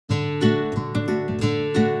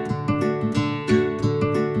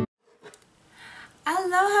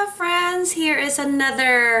friends, here is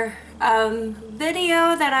another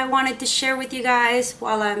video that I wanted to share with you guys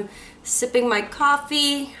while I'm sipping my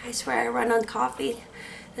coffee. I swear I run on coffee.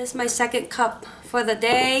 This is my second cup for the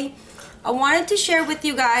day. I wanted to share with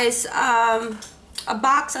you guys a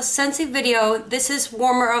box, a Scentsy video. This is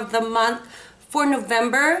warmer of the month for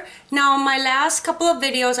November. Now, in my last couple of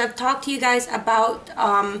videos, I've talked to you guys about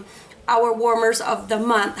our warmers of the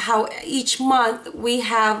month, how each month we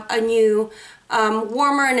have a new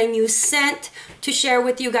warmer and a new scent to share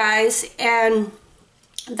with you guys, and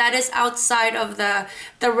that is outside of the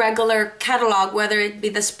regular catalog, whether it be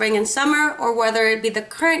the spring and summer or whether it be the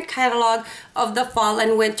current catalog of the fall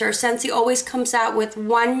and winter. Scentsy always comes out with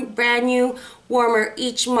one brand new warmer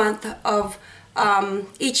each month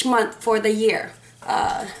for the year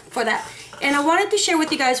for that. And I wanted to share with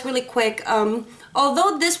you guys really quick,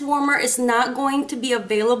 although this warmer is not going to be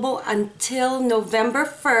available until November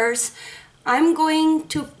 1st, I'm going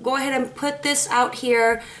to go ahead and put this out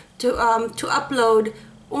here to upload,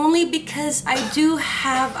 only because I do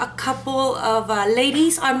have a couple of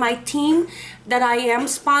ladies on my team that I am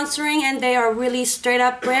sponsoring, and they are really straight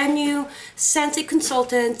up brand new Scentsy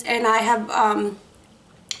consultants, and I have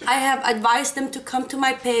advised them to come to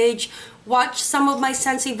my page, watch some of my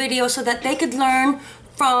Scentsy videos so that they could learn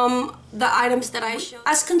from the items that I show.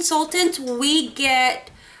 As consultants, we get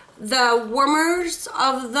the warmers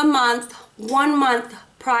of the month 1 month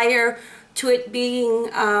prior to it being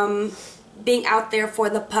out there for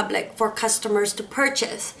the public, for customers to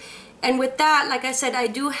purchase. And with that, like I said, I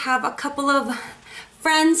do have a couple of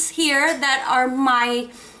friends here that are my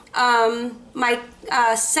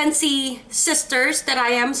Scentsy sisters that I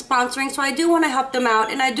am sponsoring, so I do want to help them out,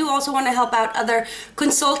 and I do also want to help out other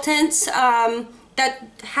consultants that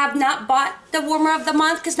have not bought the warmer of the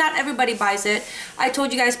month, because not everybody buys it. I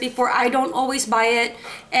told you guys before, I don't always buy it,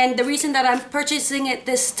 and the reason that I'm purchasing it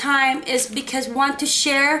this time is because I want to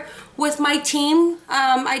share with my team.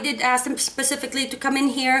 I did ask them specifically to come in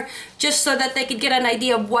here just so that they could get an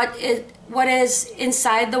idea of what is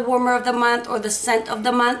inside the warmer of the month or the scent of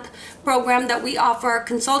the month program that we offer our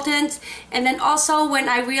consultants. And then also, when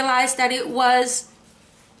I realized that it was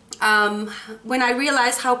when I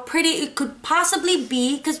realized how pretty it could possibly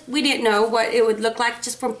be, because we didn't know what it would look like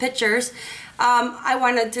just from pictures, I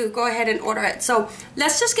wanted to go ahead and order it. So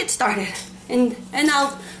let's just get started, and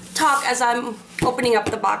I'll talk as I'm opening up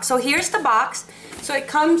the box. So here's the box. So it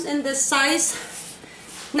comes in this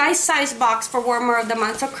nice size box for warmer of the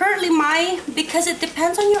month. So currently because it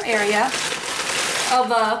depends on your area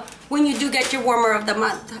of when you do get your warmer of the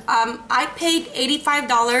month. I paid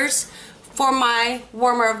 $85 for my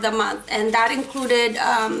warmer of the month, and that included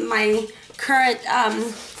my current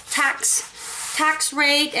tax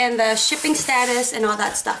rate and the shipping status and all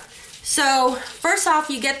that stuff. So first off,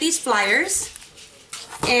 you get these flyers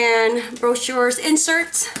and brochures,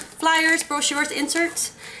 inserts, flyers, brochures,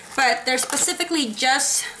 inserts, but they're specifically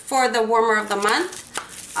just for the warmer of the month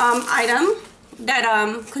item that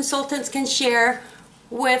consultants can share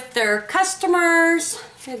with their customers.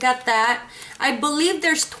 You got that. I believe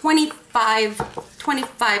there's 25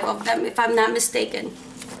 of them, if I'm not mistaken.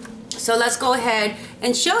 So let's go ahead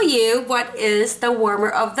and show you what is the warmer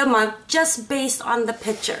of the month just based on the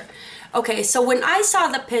picture. Okay, so when I saw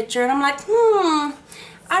the picture, and I'm like,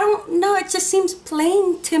 I don't know, it just seems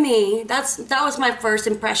plain to me. That was my first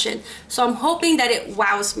impression. So I'm hoping that it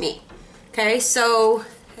wows me. Okay, so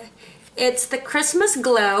it's the Christmas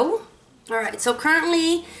Glow. All right, so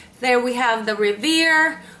currently there we have the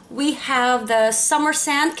Revere, we have the Summer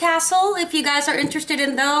Sandcastle, if you guys are interested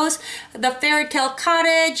in those, the Fairy Tale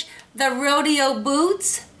Cottage, the Rodeo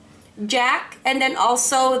Boots, Jack, and then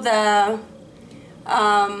also the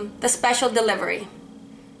special delivery.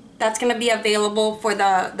 That's going to be available for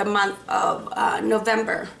the month of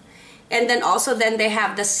November. And then also they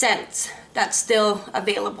have the scents that's still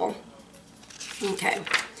available. Okay.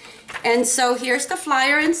 And so here's the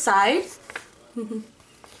flyer inside.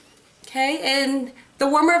 Okay, and the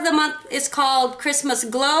warmer of the month is called Christmas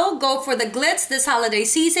Glow. Go for the glitz this holiday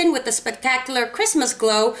season with the spectacular Christmas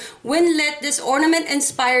Glow. When lit, this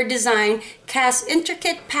ornament-inspired design casts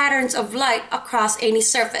intricate patterns of light across any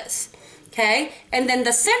surface. Okay, and then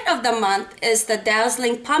the scent of the month is the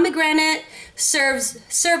Dazzling Pomegranate.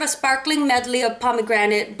 Serve a sparkling medley of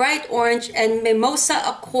pomegranate, bright orange, and mimosa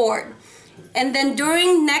accord. And then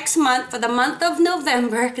during next month, for the month of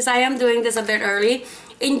November, because I am doing this a bit early,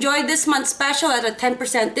 enjoy this month's special at a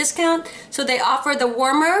 10% discount. So they offer the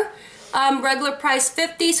warmer Regular price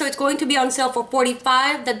 $50, so it's going to be on sale for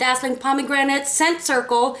 $45. The Dazzling Pomegranate Scent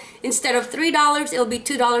Circle, instead of $3, it'll be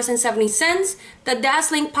 $2.70. The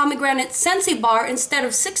Dazzling Pomegranate Scentsy Bar, instead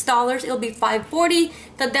of $6, it'll be $5.40.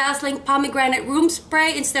 The Dazzling Pomegranate Room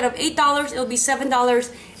Spray, instead of $8, it'll be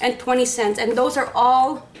 $7.20. And those are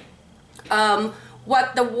all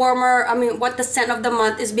what the scent of the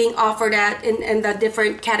month is being offered at in the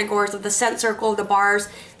different categories of the scent circle, the bars,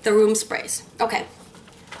 the room sprays. Okay.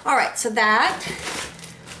 All right, so that.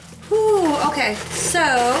 Ooh, okay, so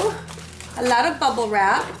a lot of bubble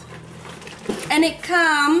wrap. And it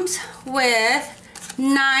comes with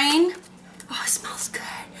 9, oh, it smells good.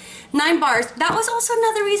 9 bars. That was also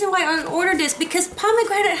another reason why I ordered this, because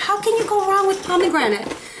pomegranate, how can you go wrong with pomegranate?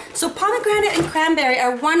 So pomegranate and cranberry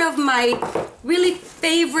are one of my really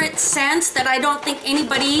favorite scents that I don't think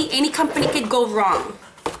any company could go wrong.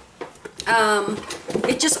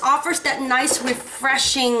 It just offers that nice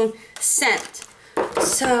refreshing scent.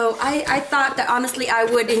 So I thought that honestly I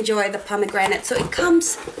would enjoy the pomegranate. So it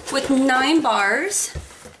comes with 9 bars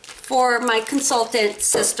for my consultant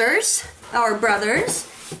sisters or brothers,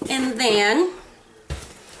 and then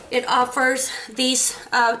it offers these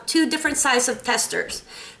 2 different sizes of testers.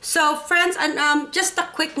 So friends, and just a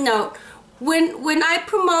quick note, when I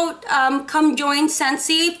promote come join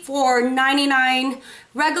Scentsy for $99,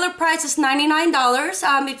 regular price is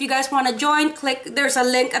 $99. If you guys want to join, there's a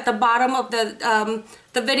link at the bottom of the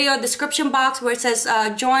video description box where it says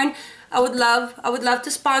join. I would love to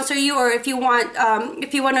sponsor you, or if you want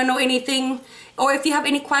to know anything, or if you have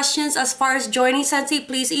any questions as far as joining Scentsy,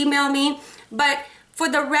 please email me. But for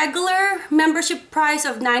the regular membership price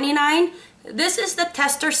of $99, this is the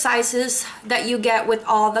tester sizes that you get with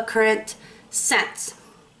all the current scents.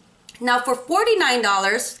 Now for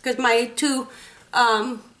 $49, because my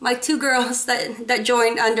two girls that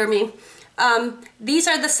joined under me, these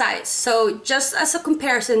are the size. So just as a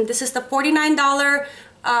comparison, this is the $49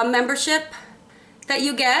 membership that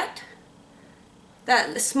you get,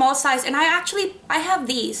 that small size. And I have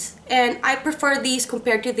these, and I prefer these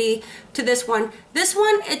compared to this one. This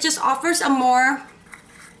one, it just offers a more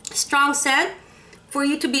strong scent for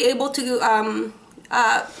you to be able to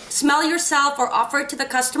smell yourself or offer it to the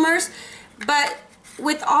customers. But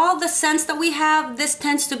with all the scents that we have, this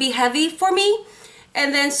tends to be heavy for me,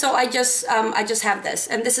 and then so I just have this,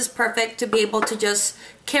 and this is perfect to be able to just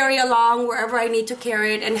carry along wherever I need to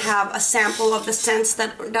carry it and have a sample of the scents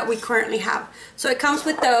that we currently have. So it comes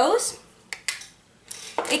with those.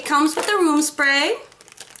 It comes with the room spray.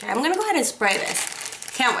 Okay, I'm gonna go ahead and spray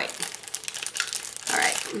this. Can't wait. All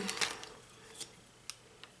right.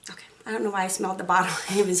 Okay, I don't know why I smelled the bottle.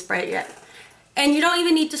 I haven't even sprayed it yet. And you don't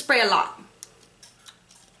even need to spray a lot.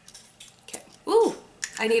 Okay. Ooh,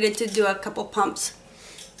 I needed to do a couple pumps.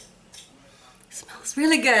 It smells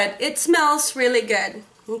really good. It smells really good.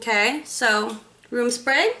 Okay, so room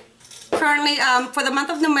spray. Currently, for the month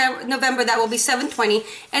of November, that will be $7.20,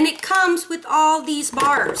 and it comes with all these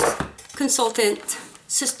bars. Consultant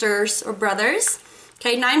sisters or brothers.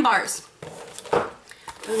 Okay, 9 bars.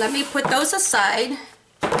 Let me put those aside.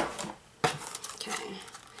 Okay,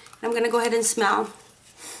 I'm gonna go ahead and smell.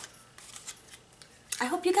 I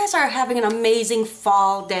hope you guys are having an amazing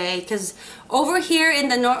fall day, because over here in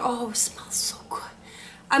the north, oh, it smells so good.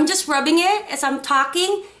 I'm just rubbing it as I'm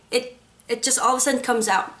talking. It just all of a sudden comes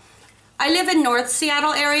out. I live in North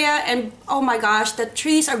Seattle area, and oh my gosh, the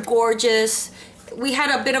trees are gorgeous. We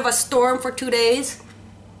had a bit of a storm for 2 days.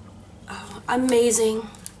 Oh, amazing.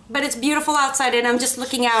 But it's beautiful outside, and I'm just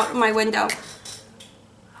looking out my window.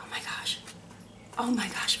 Oh my gosh. Oh my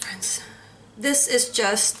gosh, friends. This is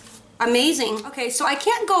just amazing. Okay, so I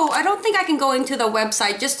don't think I can go into the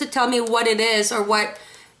website just to tell me what it is or what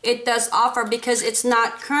it does offer, because it's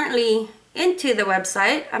not currently into the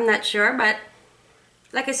website. I'm not sure, but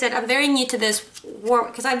like I said, I'm very new to this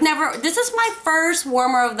because this is my first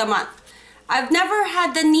warmer of the month. I've never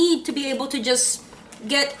had the need to be able to just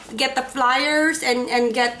get the flyers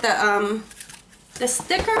and get the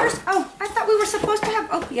stickers. Oh, I thought we were supposed to have,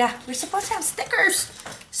 oh yeah, we're supposed to have stickers.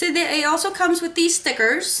 So it also comes with these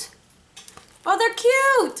stickers. Oh, they're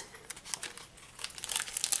cute.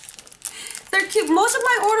 They're cute. Most of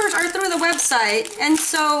my orders are through the website, and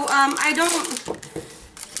so I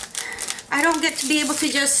don't get to be able to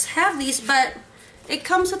just have these, but it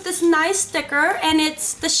comes with this nice sticker, and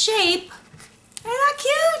it's the shape. Isn't that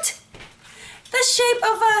cute? The shape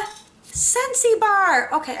of a Scentsy bar.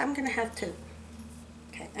 Okay, I'm gonna have to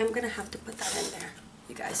put that in there,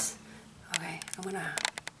 you guys. Okay,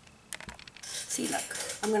 see, look,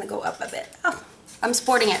 I'm gonna go up a bit. Oh, I'm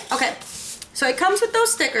sporting it. Okay, so it comes with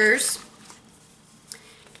those stickers,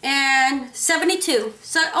 and 72.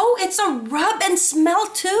 So, oh, it's a rub and smell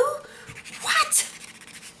too? What?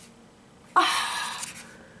 Oh,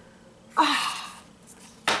 oh,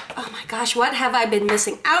 oh my gosh, what have I been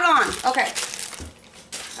missing out on? Okay,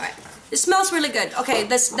 all right, it smells really good. Okay,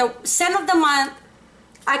 the scent of the month,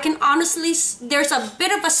 I can honestly, there's a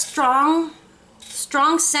bit of a strong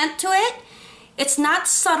scent to it. It's not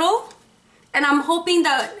subtle, and I'm hoping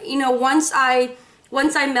that, you know, once I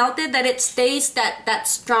melt it, that it stays that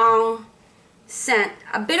strong scent.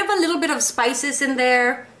 A little bit of spices in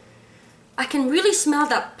there. I can really smell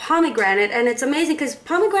that pomegranate, and it's amazing because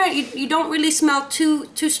pomegranate, you don't really smell too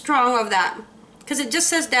strong of that, because it just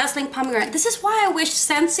says Dazzling Pomegranate. This is why I wish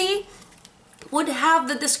Scentsy would have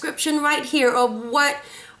the description right here of what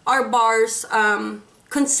our bars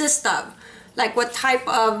consist of, like what type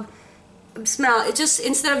of smell. It just,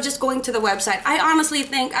 instead of just going to the website, I honestly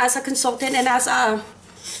think as a consultant and as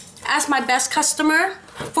my best customer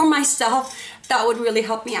for myself, that would really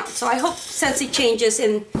help me out. So I hope Scentsy changes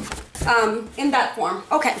in that form.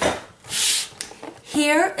 Okay,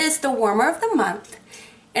 here is the warmer of the month.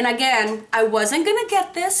 And again, I wasn't gonna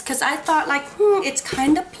get this because I thought like, it's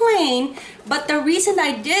kind of plain. But the reason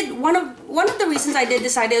I did, one of the reasons I did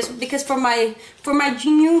decide is because for my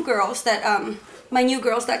new girls that my new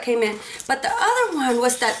girls that came in. But the other one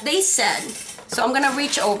was that they said, so I'm gonna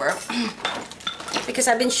reach over because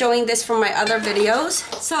I've been showing this from my other videos.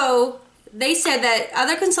 So they said that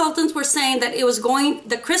other consultants were saying that it was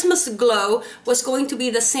the Christmas Glow was going to be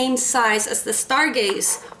the same size as the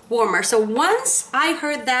Stargaze warmer. So once I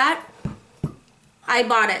heard that, I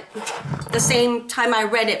bought it the same time I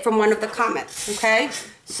read it from one of the comments, okay?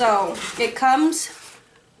 So it comes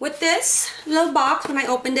with this little box. When I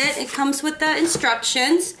opened it, it comes with the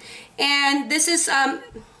instructions. And this is,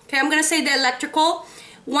 okay, I'm gonna say the electrical.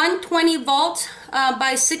 120 volt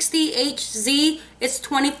by 60 Hz. It's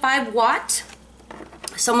 25 watt.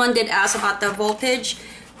 Someone did ask about the voltage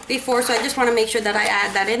before, so I just want to make sure that I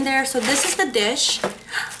add that in there. So this is the dish.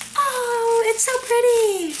 Oh, it's so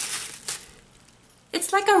pretty.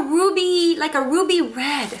 It's like a ruby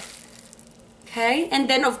red. Okay, and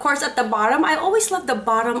then of course at the bottom, I always love the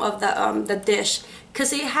bottom of the dish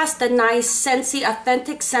because it has the nice Scentsy,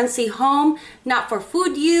 authentic Scentsy home, not for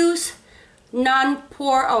food use,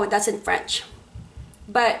 non-pour. Oh, that's in French,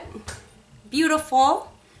 but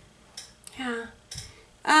beautiful. Yeah.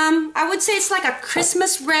 I would say it's like a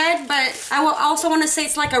Christmas red, but I will also want to say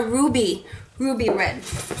it's like a ruby red.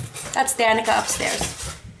 That's Danica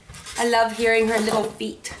upstairs. I love hearing her little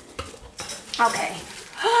feet. Okay.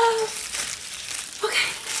 Okay.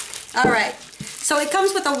 All right. So it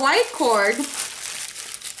comes with a white cord.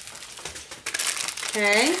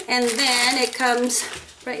 Okay. And then it comes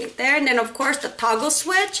right there. And then of course the toggle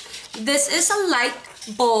switch. This is a light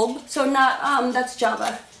bulb. So not, that's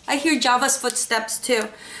Java. I hear Java's footsteps too.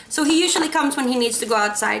 So he usually comes when he needs to go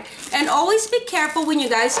outside. And always be careful when you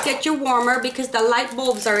guys get your warmer because the light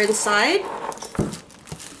bulbs are inside.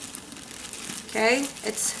 Okay,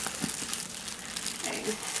 it's, okay.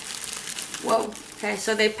 Whoa. Okay,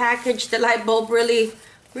 so they packaged the light bulb really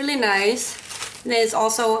nice. And it's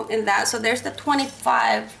also in that. So there's the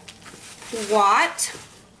 25 watt.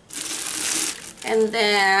 And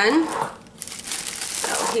then,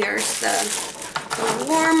 so here's the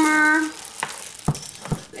warmer.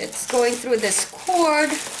 It's going through this cord.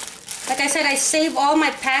 Like I said, I save all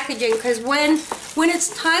my packaging because when it's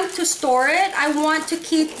time to store it, I want to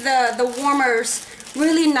keep the warmers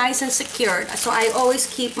really nice and secured. So I always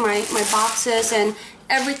keep my boxes and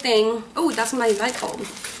everything. Oh, that's my light bulb.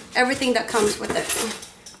 Everything that comes with it.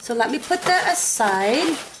 So let me put that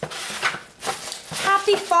aside.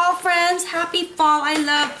 Happy fall, friends. Happy fall. I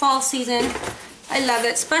love fall season. I love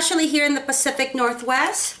it, especially here in the Pacific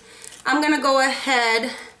Northwest. I'm gonna go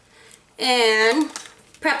ahead and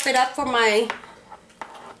prep it up for my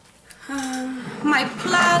my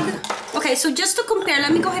plug. Okay, so just to compare,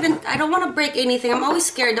 let me go ahead and, I don't want to break anything. I'm always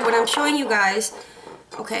scared that when I'm showing you guys.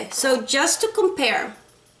 Okay, so just to compare,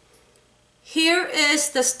 here is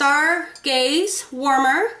the Stargaze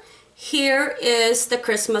warmer. Here is the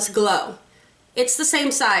Christmas Glow. It's the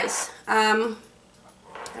same size. I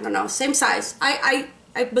don't know, same size. I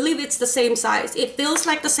believe it's the same size. It feels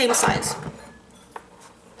like the same size.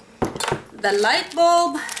 The light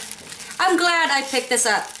bulb, I'm glad I picked this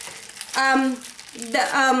up.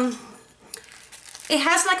 It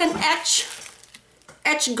has like an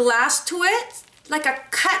etched glass to it, like a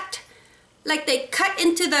cut, like they cut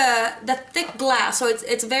into the thick glass, so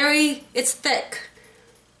it's thick.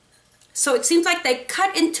 So it seems like they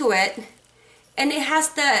cut into it, and it has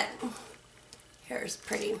that. Here's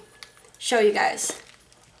pretty. Show you guys.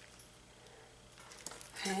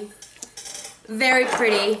 Okay. Very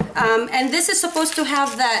pretty. And this is supposed to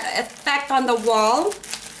have that effect on the wall.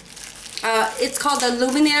 It's called the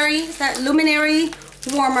luminary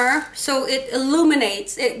warmer. So it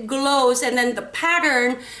illuminates, it glows, and then the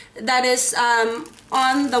pattern that is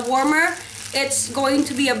on the warmer, it's going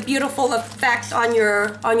to be a beautiful effect on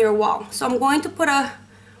your wall. So I'm going to put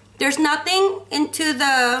there's nothing into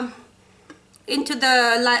the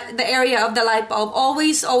area of the light bulb.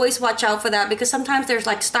 Always watch out for that, because sometimes there's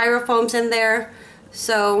like styrofoams in there,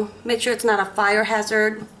 so make sure it's not a fire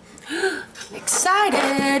hazard. I'm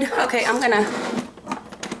excited. Okay, I'm gonna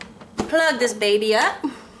plug this baby up.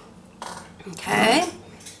 Okay.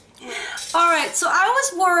 Alright, so I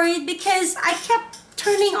was worried because I kept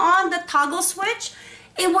turning on the toggle switch.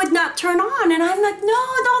 It would not turn on, and I'm like, no,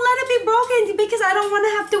 don't let it be broken, because I don't want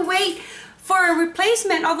to have to wait for a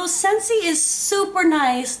replacement. Although Scentsy is super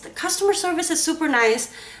nice, the customer service is super nice,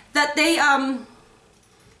 that they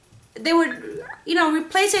would, you know,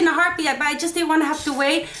 replace it in a heartbeat, but I just didn't want to have to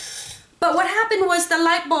wait. But what happened was the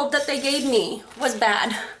light bulb that they gave me was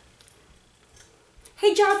bad.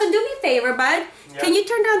 Hey Jonathan, do me a favor, bud. Yeah. Can you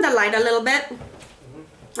turn down the light a little bit?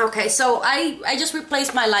 Mm-hmm. Okay, so I just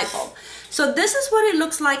replaced my light bulb. So this is what it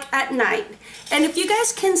looks like at night. And if you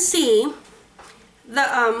guys can see, the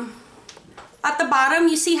at the bottom,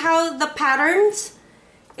 you see how the patterns,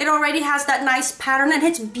 it already has that nice pattern, and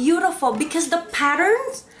it's beautiful because the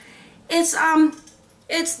patterns, it's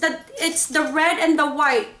the red and the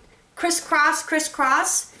white, crisscross.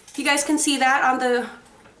 If you guys can see that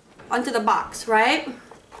onto the box, right?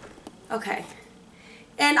 Okay.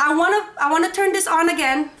 And I wanna turn this on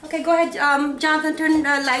again. Okay, go ahead, Jonathan, turn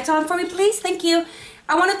the lights on for me, please. Thank you.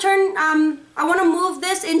 I wanna move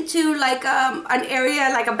this into like an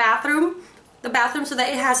area, like a bathroom, the bathroom, so that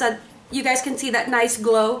it has you guys can see that nice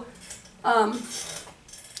glow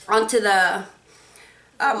onto the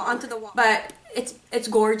wall. But it's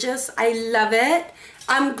gorgeous. I love it.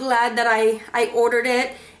 I'm glad that I ordered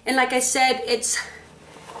it. And like I said, it's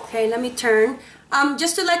okay. Let me turn.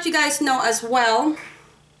 Just to let you guys know as well,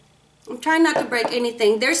 I'm trying not to break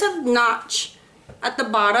anything. There's a notch at the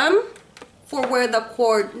bottom for where the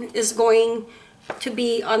cord is going to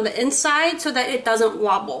be on the inside, so that it doesn't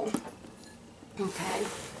wobble. Okay,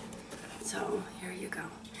 so here you go.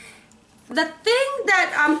 The thing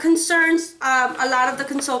that concerns a lot of the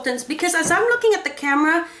consultants, because as I'm looking at the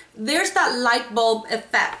camera, there's that light bulb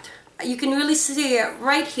effect. You can really see it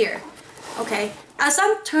right here. Okay, as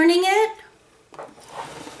I'm turning it,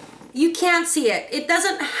 you can't see it. It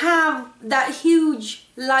doesn't have that huge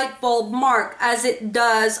light bulb mark as it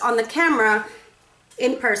does on the camera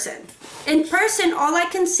in person. In person, all I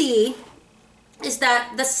can see is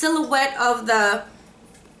that the silhouette of the,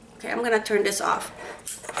 okay, I'm gonna turn this off.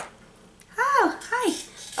 Oh, hi.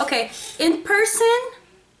 Okay, in person,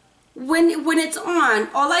 when it's on,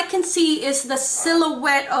 all I can see is the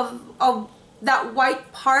silhouette of that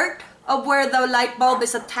white part of where the light bulb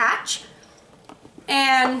is attached,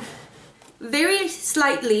 and very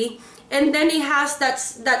slightly, and then it has that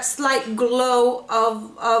slight glow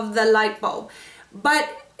of the light bulb. But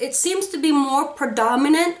it seems to be more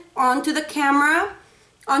predominant onto the camera,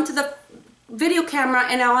 onto the video camera,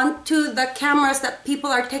 and onto the cameras that people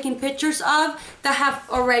are taking pictures of that have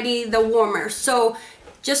already the warmer. So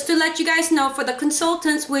just to let you guys know, for the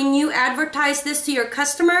consultants, when you advertise this to your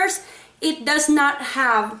customers, it does not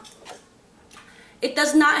have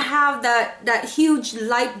that huge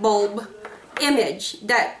light bulb image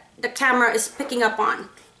that the camera is picking up on,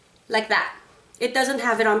 like that. It doesn't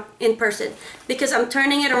have it on in person, because I'm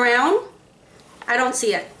turning it around, I don't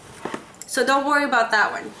see it. So don't worry about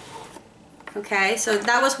that one. Okay, so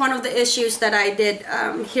that was one of the issues that I did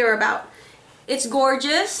hear about. It's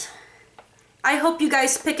gorgeous. I hope you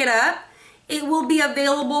guys pick it up. It will be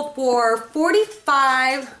available for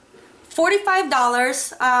 $45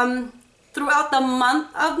 throughout the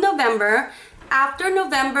month of November. After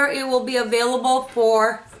November, it will be available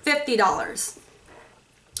for $50.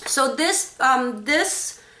 So this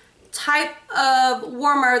type of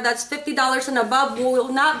warmer that's $50 and above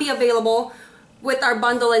will not be available with our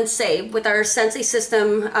bundle and save, with our Scentsy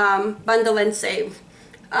system bundle and save.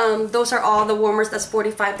 Those are all the warmers that's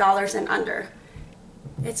 $45 and under.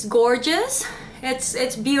 It's gorgeous.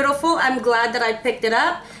 It's beautiful. I'm glad that I picked it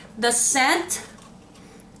up. The scent,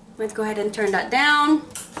 let's go ahead and turn that down.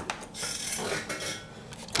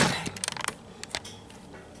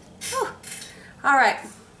 All right,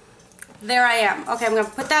 there I am. Okay, I'm gonna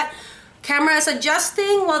put that. Camera is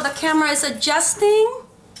adjusting. While the camera is adjusting,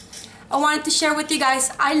 I wanted to share with you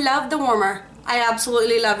guys, I love the warmer. I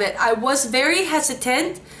absolutely love it. I was very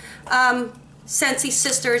hesitant Scentsy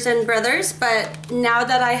sisters and brothers, but now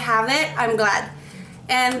that I have it, I'm glad.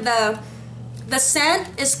 And the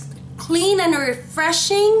scent is clean and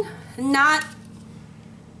refreshing,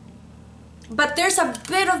 but there's a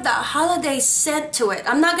bit of the holiday scent to it.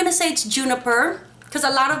 I'm not gonna say it's juniper, because a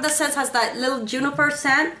lot of the scents has that little juniper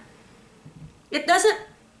scent. It doesn't,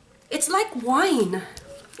 it's like wine.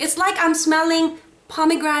 It's like I'm smelling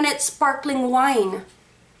pomegranate sparkling wine.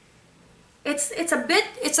 There's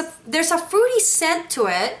a fruity scent to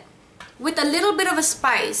it with a little bit of a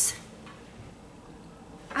spice.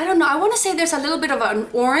 I don't know, I want to say there's a little bit of an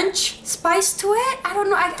orange spice to it. I don't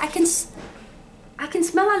know, I can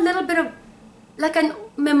smell a little bit of like an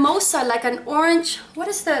mimosa, like an orange. What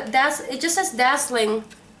is the it just says Dazzling.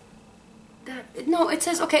 No, it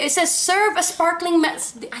says, okay, it says serve a sparkling I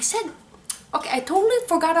said, okay, I totally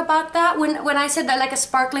forgot about that when I said that, like a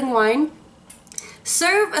sparkling wine.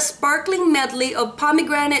 Serve a sparkling medley of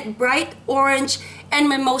pomegranate, bright orange, and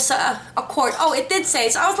mimosa accord. Oh, it did say.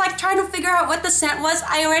 So I was like trying to figure out what the scent was.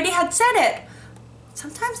 I already had said it.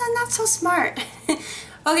 Sometimes I'm not so smart.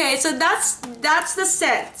 Okay, so that's the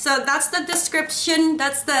scent. So that's the description.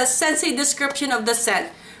 That's the Scentsy description of the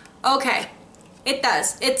scent. Okay, it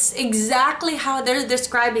does. It's exactly how they're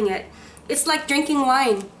describing it. It's like drinking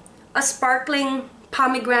wine. A sparkling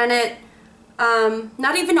pomegranate,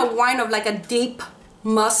 not even a wine of like a deep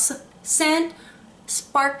musk scent,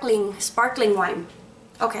 sparkling wine.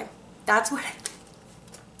 Okay, that's what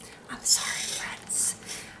I'm sorry, friends.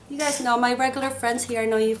 You guys know, my regular friends here, I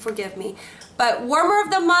know you forgive me. But warmer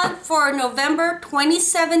of the month for November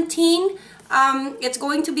 2017, it's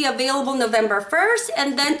going to be available November 1st.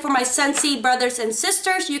 And then for my Scentsy brothers and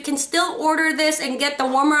sisters, you can still order this and get the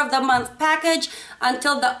warmer of the month package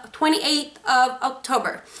until the 28th of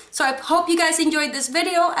October. So I hope you guys enjoyed this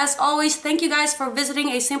video. As always, thank you guys for visiting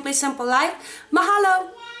A Simply Simple Life.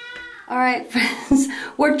 Mahalo! Alright friends,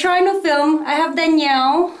 we're trying to film. I have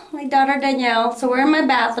Danielle, my daughter Danielle, so we're in my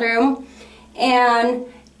bathroom. And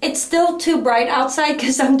it's still too bright outside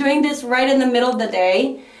because I'm doing this right in the middle of the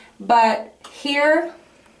day. But here,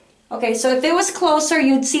 okay, so if it was closer,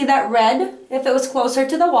 you'd see that red. If it was closer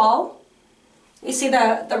to the wall, you see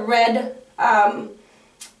the red,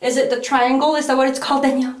 is it the triangle? Is that what it's called,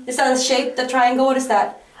 Danielle? Is that a shape, the triangle? What is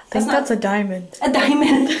that? I think that's a diamond. A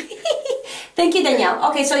diamond. Thank you,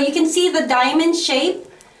 Danielle. Okay, so you can see the diamond shape,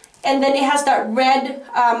 and then it has that red,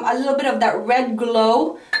 a little bit of that red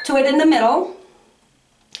glow to it in the middle.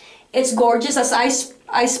 It's gorgeous as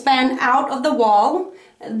I span out of the wall.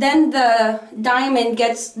 Then the diamond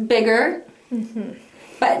gets bigger,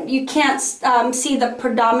 but you can't see the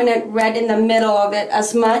predominant red in the middle of it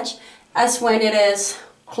as much as when it is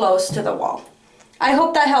close to the wall. I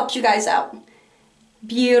hope that helps you guys out.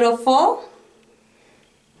 Beautiful.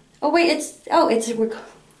 Oh wait, it's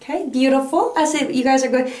okay, beautiful. As if you guys are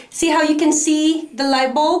good. See how you can see the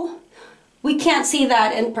light bulb? We can't see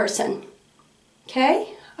that in person.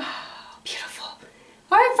 Okay? Oh, beautiful.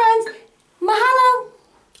 All right, friends. Mahalo.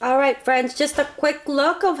 All right, friends. Just a quick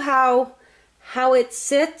look of how it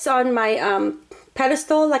sits on my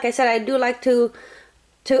pedestal. Like I said, I do like to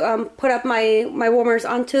put up my warmers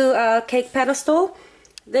onto a cake pedestal.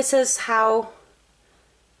 This is how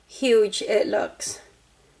huge it looks.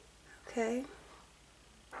 Okay.